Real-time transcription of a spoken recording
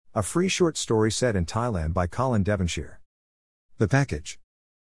A free short story set in Thailand by Colin Devonshire. The package.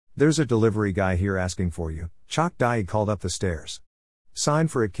 There's a delivery guy here asking for you, Chok Dai called up the stairs. Sign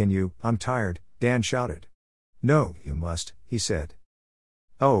for it, can you? I'm tired, Dan shouted. No, you must, he said.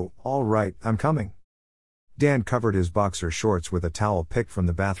 Oh, all right, I'm coming. Dan covered his boxer shorts with a towel picked from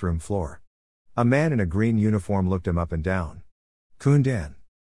the bathroom floor. A man in a green uniform looked him up and down. Kun Dan.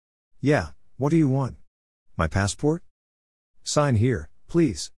 Yeah, what do you want? My passport? Sign here,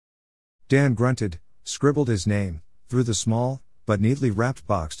 please. Dan grunted, scribbled his name, threw the small, but neatly wrapped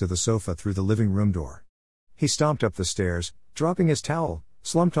box to the sofa through the living room door. He stomped up the stairs, dropping his towel,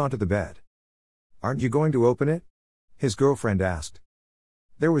 slumped onto the bed. Aren't you going to open it? His girlfriend asked.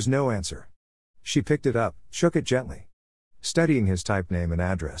 There was no answer. She picked it up, shook it gently. Studying his typed name and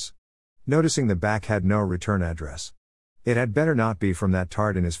address. Noticing the back had no return address. It had better not be from that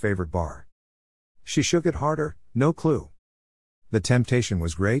tart in his favorite bar. She shook it harder, no clue. The temptation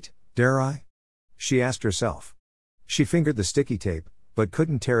was great, dare I? She asked herself. She fingered the sticky tape, but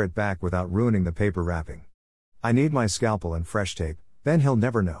couldn't tear it back without ruining the paper wrapping. I need my scalpel and fresh tape, then he'll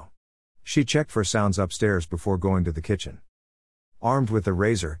never know. She checked for sounds upstairs before going to the kitchen. Armed with the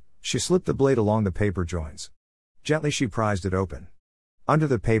razor, she slipped the blade along the paper joints. Gently she prized it open. Under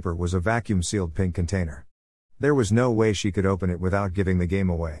the paper was a vacuum-sealed pink container. There was no way she could open it without giving the game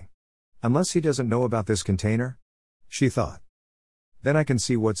away. Unless he doesn't know about this container? She thought. Then I can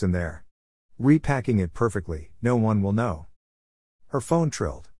see what's in there. Repacking it perfectly, no one will know. Her phone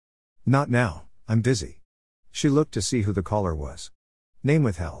trilled. Not now, I'm busy. She looked to see who the caller was. Name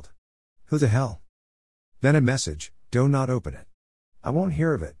withheld. Who the hell? Then a message, do not open it. I won't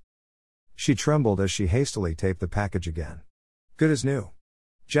hear of it. She trembled as she hastily taped the package again. Good as new.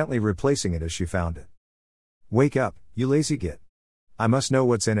 Gently replacing it as she found it. Wake up, you lazy git. I must know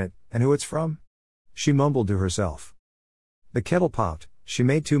what's in it, and who it's from. She mumbled to herself. The kettle popped, she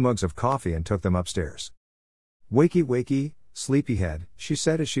made 2 mugs of coffee and took them upstairs. Wakey wakey, sleepyhead, she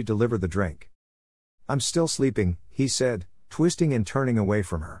said as she delivered the drink. I'm still sleeping, he said, twisting and turning away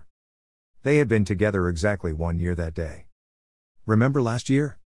from her. They had been together exactly 1 year that day. Remember last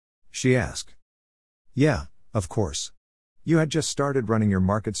year? She asked. Yeah, of course. You had just started running your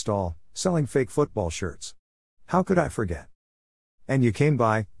market stall, selling fake football shirts. How could I forget? And you came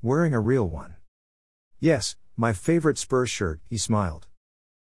by, wearing a real one. Yes, my favorite Spurs shirt, he smiled.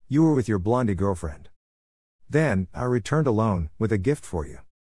 You were with your blondie girlfriend. Then, I returned alone, with a gift for you.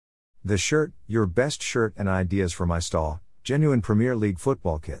 The shirt, your best shirt and ideas for my stall, genuine Premier League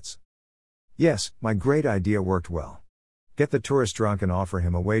football kits. Yes, my great idea worked well. Get the tourist drunk and offer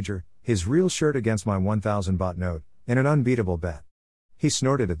him a wager, his real shirt against my 1,000 baht note, in an unbeatable bet. He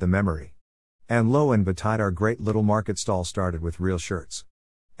snorted at the memory. And lo and betide our great little market stall started with real shirts.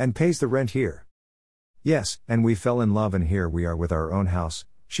 And pays the rent here. Yes, and we fell in love and here we are with our own house,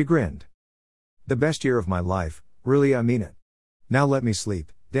 she grinned. The best year of my life, really I mean it. Now let me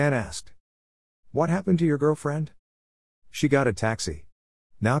sleep, Dan asked. What happened to your girlfriend? She got a taxi.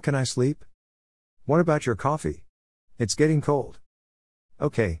 Now can I sleep? What about your coffee? It's getting cold.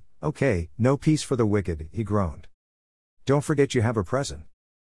 Okay, no peace for the wicked, he groaned. Don't forget you have a present.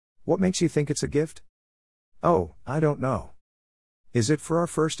 What makes you think it's a gift? Oh, I don't know. Is it for our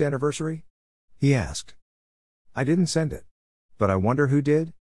first anniversary? He asked. I didn't send it. But I wonder who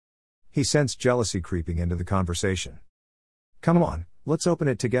did? He sensed jealousy creeping into the conversation. Come on, let's open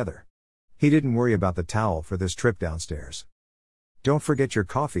it together. He didn't worry about the towel for this trip downstairs. Don't forget your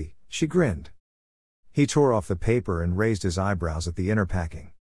coffee, she grinned. He tore off the paper and raised his eyebrows at the inner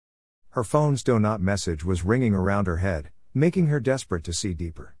packing. Her phone's do not message was ringing around her head, making her desperate to see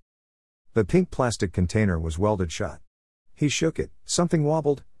deeper. The pink plastic container was welded shut. He shook it, something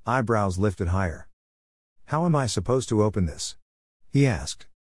wobbled, eyebrows lifted higher. How am I supposed to open this? He asked.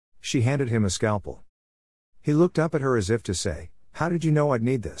 She handed him a scalpel. He looked up at her as if to say, how did you know I'd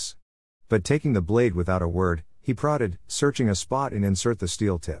need this? But taking the blade without a word, he prodded, searching a spot and insert the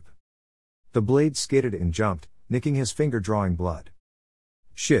steel tip. The blade skidded and jumped, nicking his finger, drawing blood.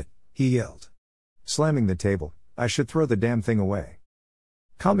 Shit, he yelled. Slamming the table, I should throw the damn thing away.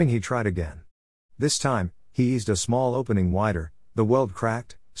 Coming, he tried again. This time, he eased a small opening wider, the weld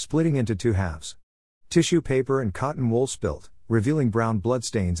cracked, splitting into 2 halves. Tissue paper and cotton wool spilt, revealing brown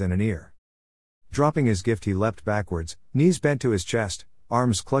bloodstains and an ear. Dropping his gift, he leapt backwards, knees bent to his chest,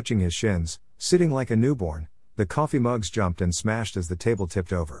 arms clutching his shins, sitting like a newborn. The coffee mugs jumped and smashed as the table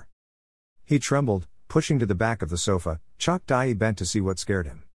tipped over. He trembled, pushing to the back of the sofa. Chok Dai bent to see what scared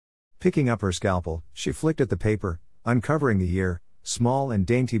him. Picking up her scalpel, she flicked at the paper, uncovering the ear, small and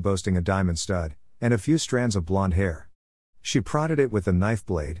dainty, boasting a diamond stud, and a few strands of blonde hair. She prodded it with the knife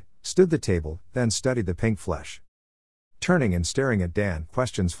blade, stood the table, then studied the pink flesh. Turning and staring at Dan,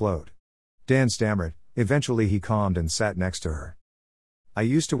 questions flowed. Dan stammered. Eventually he calmed and sat next to her. I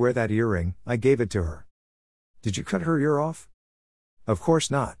used to wear that earring, I gave it to her. Did you cut her ear off? Of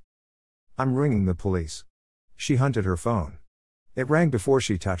course not. I'm ringing the police. She hunted her phone. It rang before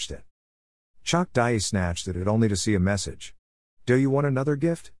she touched it. Chok Dai snatched at it only to see a message. Do you want another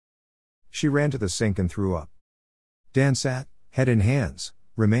gift? She ran to the sink and threw up. Dan sat, head in hands,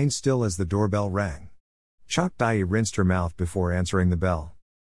 remained still as the doorbell rang. Chok Dai rinsed her mouth before answering the bell.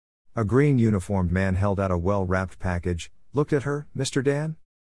 A green uniformed man held out a well-wrapped package, looked at her. Mr. Dan?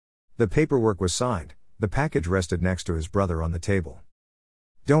 The paperwork was signed, the package rested next to his brother on the table.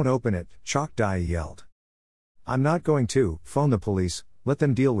 Don't open it, Chok Dai yelled. I'm not going to. Phone the police, let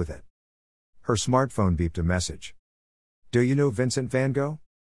them deal with it. Her smartphone beeped a message. Do you know Vincent Van Gogh?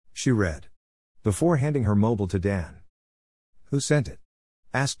 She read. Before handing her mobile to Dan. Who sent it?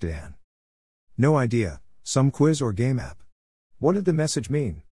 Asked Dan. No idea, some quiz or game app. What did the message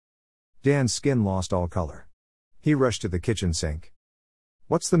mean? Dan's skin lost all color. He rushed to the kitchen sink.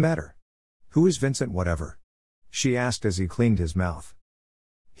 What's the matter? Who is Vincent whatever? She asked as he cleaned his mouth.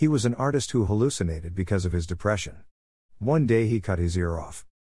 He was an artist who hallucinated because of his depression. One day he cut his ear off.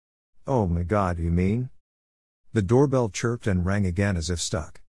 Oh my God, you mean? The doorbell chirped and rang again as if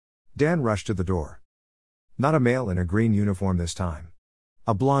stuck. Dan rushed to the door. Not a male in a green uniform this time.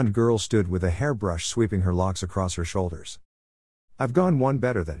 A blonde girl stood with a hairbrush sweeping her locks across her shoulders. I've gone one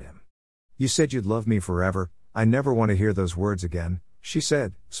better than him. You said you'd love me forever, I never want to hear those words again, she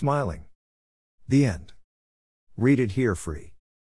said, smiling. The end. Read it here free.